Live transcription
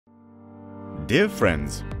Dear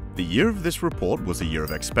friends, the year of this report was a year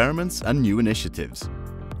of experiments and new initiatives.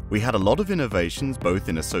 We had a lot of innovations both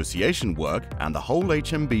in association work and the whole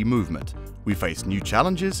HMB movement. We faced new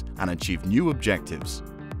challenges and achieved new objectives.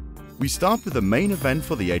 We start with the main event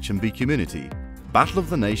for the HMB community, Battle of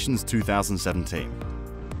the Nations 2017.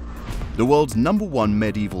 The world's #1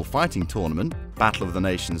 medieval fighting tournament, Battle of the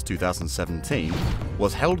Nations 2017,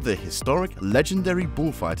 was held at the historic, legendary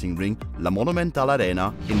bullfighting ring La Monumental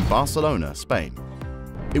Arena in Barcelona, Spain.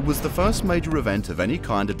 It was the first major event of any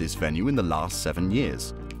kind at this venue in the last 7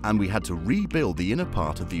 years, and we had to rebuild the inner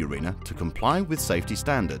part of the arena to comply with safety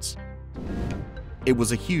standards. It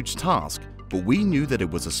was a huge task, but we knew that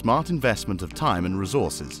it was a smart investment of time and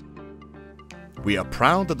resources. We are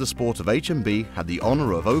proud that the sport of HMB had the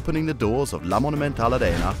honor of opening the doors of La Monumental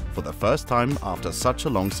Arena for the first time after such a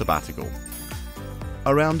long sabbatical.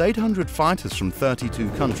 Around 800 fighters from 32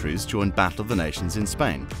 countries joined Battle of the Nations in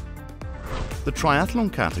Spain. The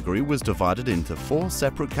triathlon category was divided into 4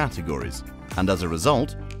 separate categories, and as a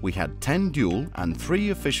result, we had 10 dual and 3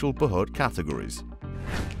 official Behörd categories.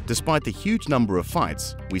 Despite the huge number of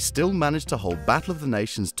fights, we still managed to hold Battle of the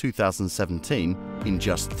Nations 2017 in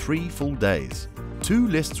just 3 full days. 2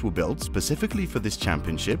 lists were built specifically for this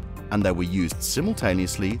championship, and they were used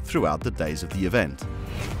simultaneously throughout the days of the event.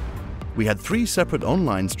 We had 3 separate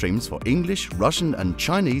online streams for English, Russian and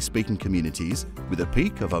Chinese-speaking communities, with a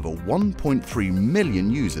peak of over 1.3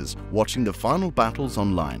 million users watching the final battles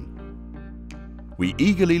online. We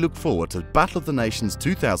eagerly look forward to Battle of the Nations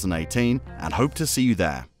 2018 and hope to see you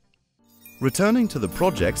there. Returning to the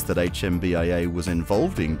projects that HMBIA was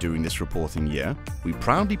involved in during this reporting year, we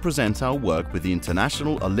proudly present our work with the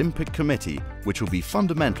International Olympic Committee, which will be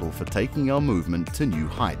fundamental for taking our movement to new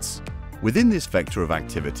heights. Within this vector of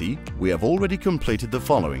activity, we have already completed the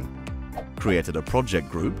following: created a project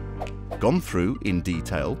group, gone through in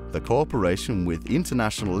detail the cooperation with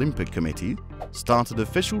International Olympic Committee, started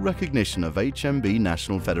official recognition of HMB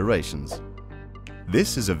national federations.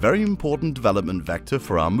 This is a very important development vector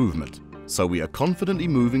for our movement, so we are confidently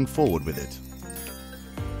moving forward with it.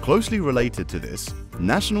 Closely related to this,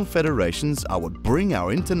 national federations are what bring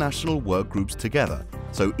our international work groups together,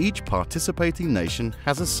 so each participating nation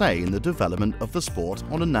has a say in the development of the sport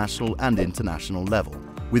on a national and international level.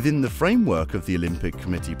 Within the framework of the Olympic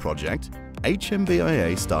Committee project,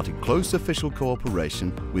 HMBIA started close official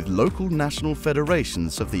cooperation with local national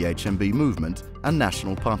federations of the HMB movement and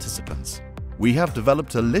national participants. We have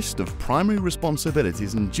developed a list of primary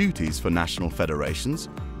responsibilities and duties for national federations,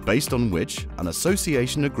 based on which an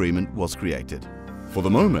association agreement was created. For the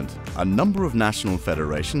moment, a number of national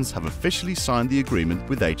federations have officially signed the agreement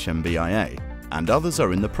with HMBIA, and others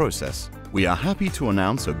are in the process. We are happy to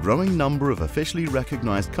announce a growing number of officially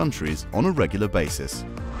recognized countries on a regular basis.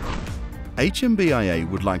 HMBIA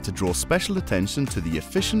would like to draw special attention to the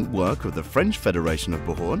efficient work of the French Federation of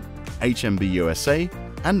Behörd, HMB USA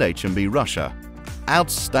and HMB Russia.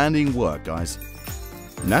 Outstanding work, guys!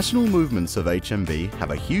 National movements of HMB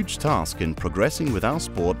have a huge task in progressing with our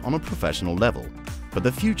sport on a professional level, but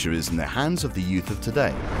the future is in the hands of the youth of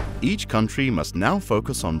today. Each country must now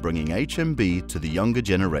focus on bringing HMB to the younger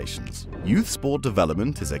generations. Youth sport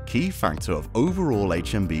development is a key factor of overall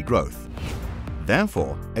HMB growth.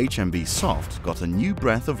 Therefore, HMB Soft got a new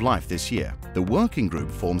breath of life this year. The working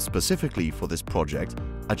group formed specifically for this project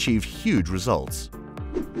achieved huge results.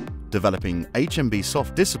 Developing HMB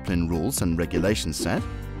Soft discipline rules and regulations set,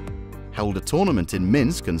 held a tournament in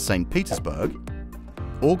Minsk and St. Petersburg,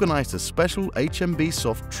 organized a special HMB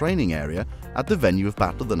Soft training area at the venue of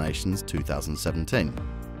Battle of the Nations 2017.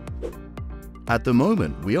 At the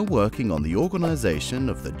moment, we are working on the organization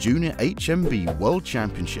of the Junior HMB World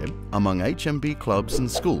Championship among HMB clubs and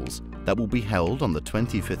schools that will be held on the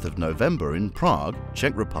 25th of November in Prague,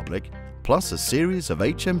 Czech Republic, plus a series of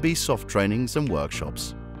HMB Soft trainings and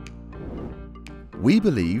workshops. We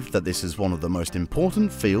believe that this is one of the most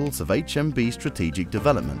important fields of HMB strategic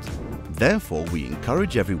development. Therefore, we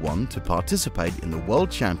encourage everyone to participate in the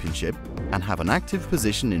World Championship and have an active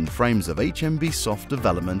position in frames of HMB Soft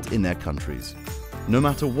development in their countries. No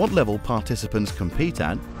matter what level participants compete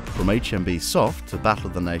at, from HMB Soft to Battle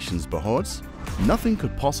of the Nations Behörds, nothing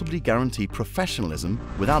could possibly guarantee professionalism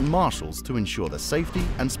without marshals to ensure the safety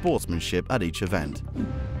and sportsmanship at each event.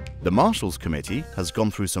 The Marshals Committee has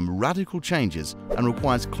gone through some radical changes and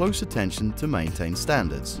requires close attention to maintain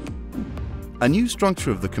standards. A new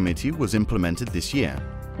structure of the committee was implemented this year.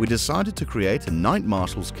 We decided to create a Night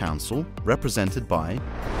Marshals Council represented by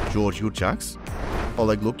George Yuchaks,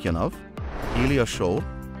 Oleg Lukyanov, Ilya Shor,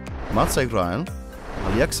 Matsei Grail,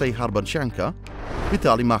 Alexei Harbanchenko,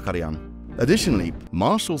 Vitaly Makaryan. Additionally,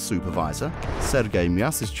 Marshal Supervisor Sergei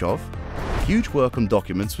Myasichov, Huge work on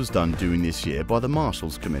documents was done during this year by the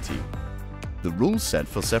Marshals Committee. The rules set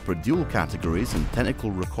for separate duel categories and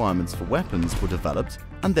technical requirements for weapons were developed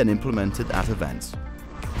and then implemented at events.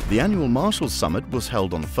 The annual Marshals Summit was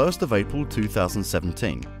held on 1st of April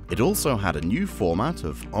 2017. It also had a new format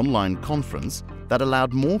of online conference that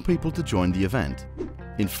allowed more people to join the event.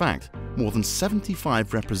 In fact, more than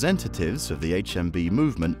 75 representatives of the HMB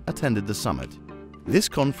movement attended the summit. This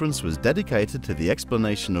conference was dedicated to the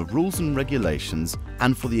explanation of rules and regulations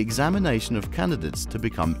and for the examination of candidates to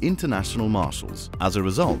become international marshals. As a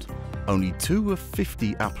result, only 2 of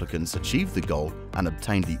 50 applicants achieved the goal and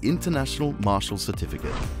obtained the International Marshal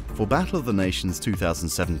Certificate. For Battle of the Nations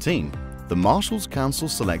 2017, the Marshals Council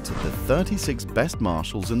selected the 36 best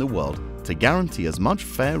marshals in the world to guarantee as much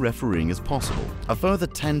fair refereeing as possible. A further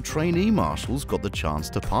 10 trainee marshals got the chance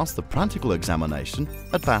to pass the practical examination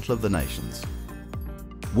at Battle of the Nations.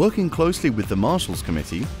 Working closely with the Marshals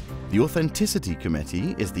Committee, the Authenticity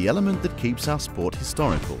Committee is the element that keeps our sport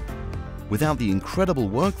historical. Without the incredible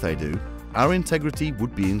work they do, our integrity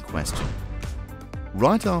would be in question.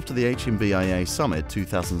 Right after the HMBIA Summit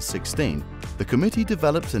 2016, the committee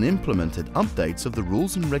developed and implemented updates of the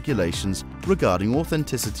rules and regulations regarding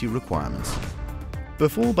authenticity requirements.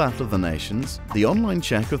 Before Battle of the Nations, the online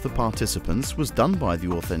check of the participants was done by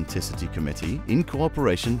the Authenticity Committee in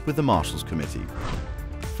cooperation with the Marshals Committee.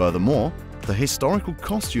 Furthermore, the historical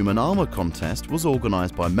costume and armor contest was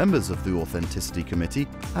organized by members of the Authenticity Committee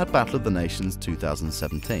at Battle of the Nations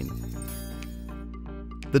 2017.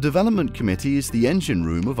 The Development Committee is the engine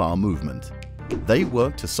room of our movement. They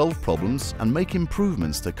work to solve problems and make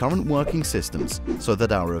improvements to current working systems so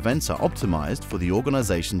that our events are optimized for the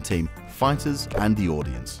organization team, fighters and the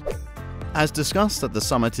audience. As discussed at the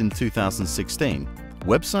summit in 2016,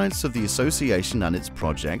 websites of the association and its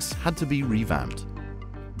projects had to be revamped.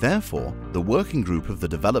 Therefore, the working group of the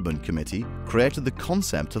Development Committee created the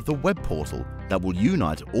concept of the web portal that will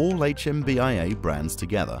unite all HMBIA brands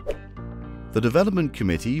together. The Development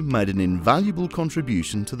Committee made an invaluable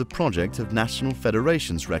contribution to the project of National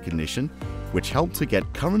Federations recognition, which helped to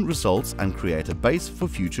get current results and create a base for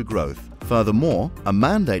future growth. Furthermore, a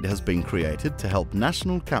mandate has been created to help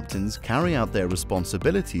national captains carry out their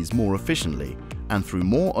responsibilities more efficiently and through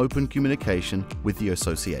more open communication with the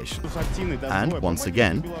association. And once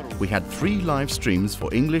again, we had 3 live streams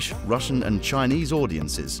for English, Russian and Chinese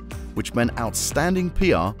audiences, which meant outstanding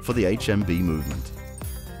PR for the HMB movement.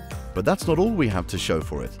 But that's not all we have to show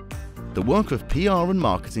for it. The work of PR and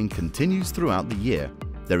marketing continues throughout the year.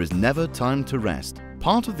 There is never time to rest.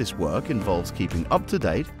 Part of this work involves keeping up to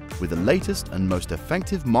date with the latest and most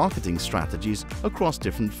effective marketing strategies across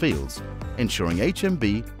different fields, ensuring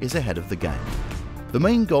HMB is ahead of the game. The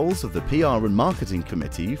main goals of the PR and Marketing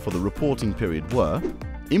Committee for the reporting period were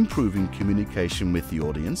improving communication with the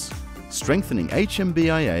audience, strengthening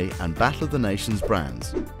HMBIA and Battle of the Nations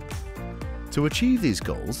brands. To achieve these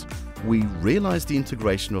goals, we realized the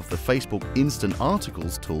integration of the Facebook Instant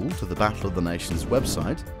Articles tool to the Battle of the Nations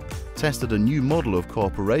website, tested a new model of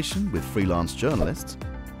cooperation with freelance journalists,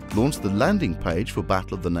 launched the landing page for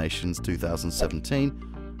Battle of the Nations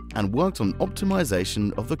 2017, and worked on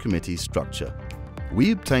optimization of the committee's structure.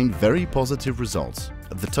 We obtained very positive results.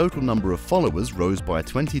 The total number of followers rose by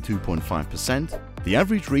 22.5%, the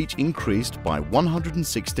average reach increased by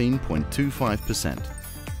 116.25%.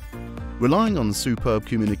 Relying on superb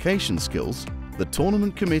communication skills, the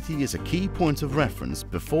Tournament Committee is a key point of reference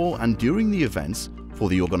before and during the events for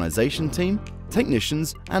the organization team,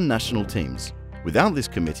 technicians and national teams. Without this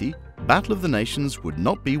committee, Battle of the Nations would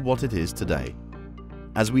not be what it is today.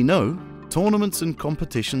 As we know, tournaments and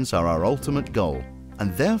competitions are our ultimate goal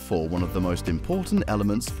and therefore one of the most important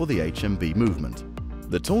elements for the HMB movement.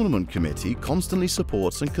 The Tournament Committee constantly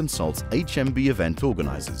supports and consults HMB event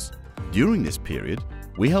organizers. During this period,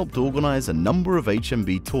 we helped organize a number of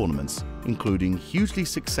HMB tournaments, including hugely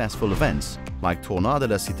successful events like Tournoi de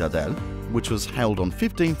la Citadelle, which was held on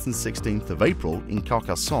 15th and 16th of April in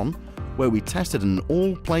Carcassonne, where we tested an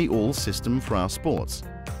all-play-all system for our sports.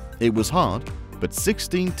 It was hard, but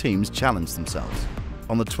 16 teams challenged themselves.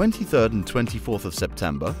 On the 23rd and 24th of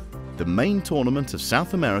September, the main tournament of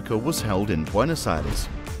South America was held in Buenos Aires.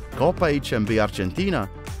 Copa HMB Argentina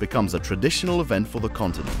becomes a traditional event for the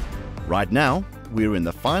continent. Right now, we're in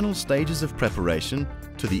the final stages of preparation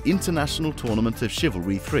to the International Tournament of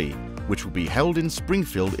Chivalry 3, which will be held in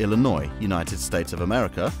Springfield, Illinois, United States of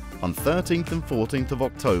America on 13th and 14th of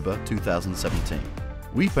October 2017.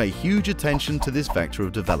 We pay huge attention to this vector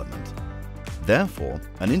of development. Therefore,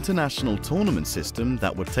 an international tournament system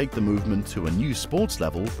that would take the movement to a new sports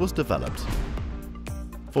level was developed.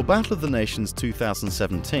 For Battle of the Nations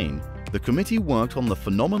 2017, The committee worked on the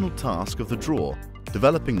phenomenal task of the draw,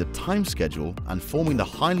 developing the time schedule and forming the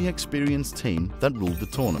highly experienced team that ruled the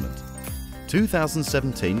tournament.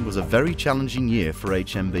 2017 was a very challenging year for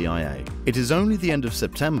HMBIA. It is only the end of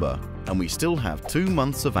September and we still have 2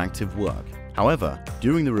 months of active work. However,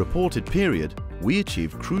 during the reported period, we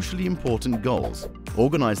achieved crucially important goals,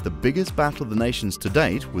 organized the biggest Battle of the Nations to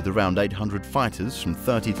date with around 800 fighters from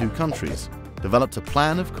 32 countries, developed a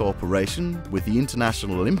plan of cooperation with the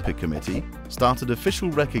International Olympic Committee, started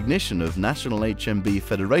official recognition of national HMB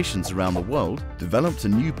federations around the world, developed a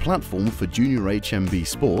new platform for junior HMB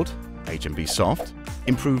sport, HMB Soft,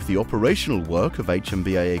 improved the operational work of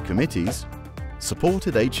HMBIA committees,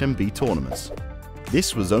 supported HMB tournaments.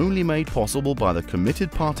 This was only made possible by the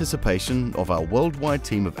committed participation of our worldwide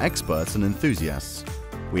team of experts and enthusiasts.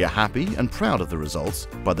 We are happy and proud of the results,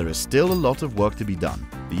 but there is still a lot of work to be done.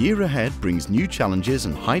 The year ahead brings new challenges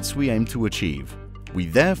and heights we aim to achieve. We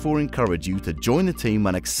therefore encourage you to join the team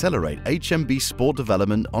and accelerate HMB sport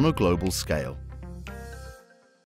development on a global scale.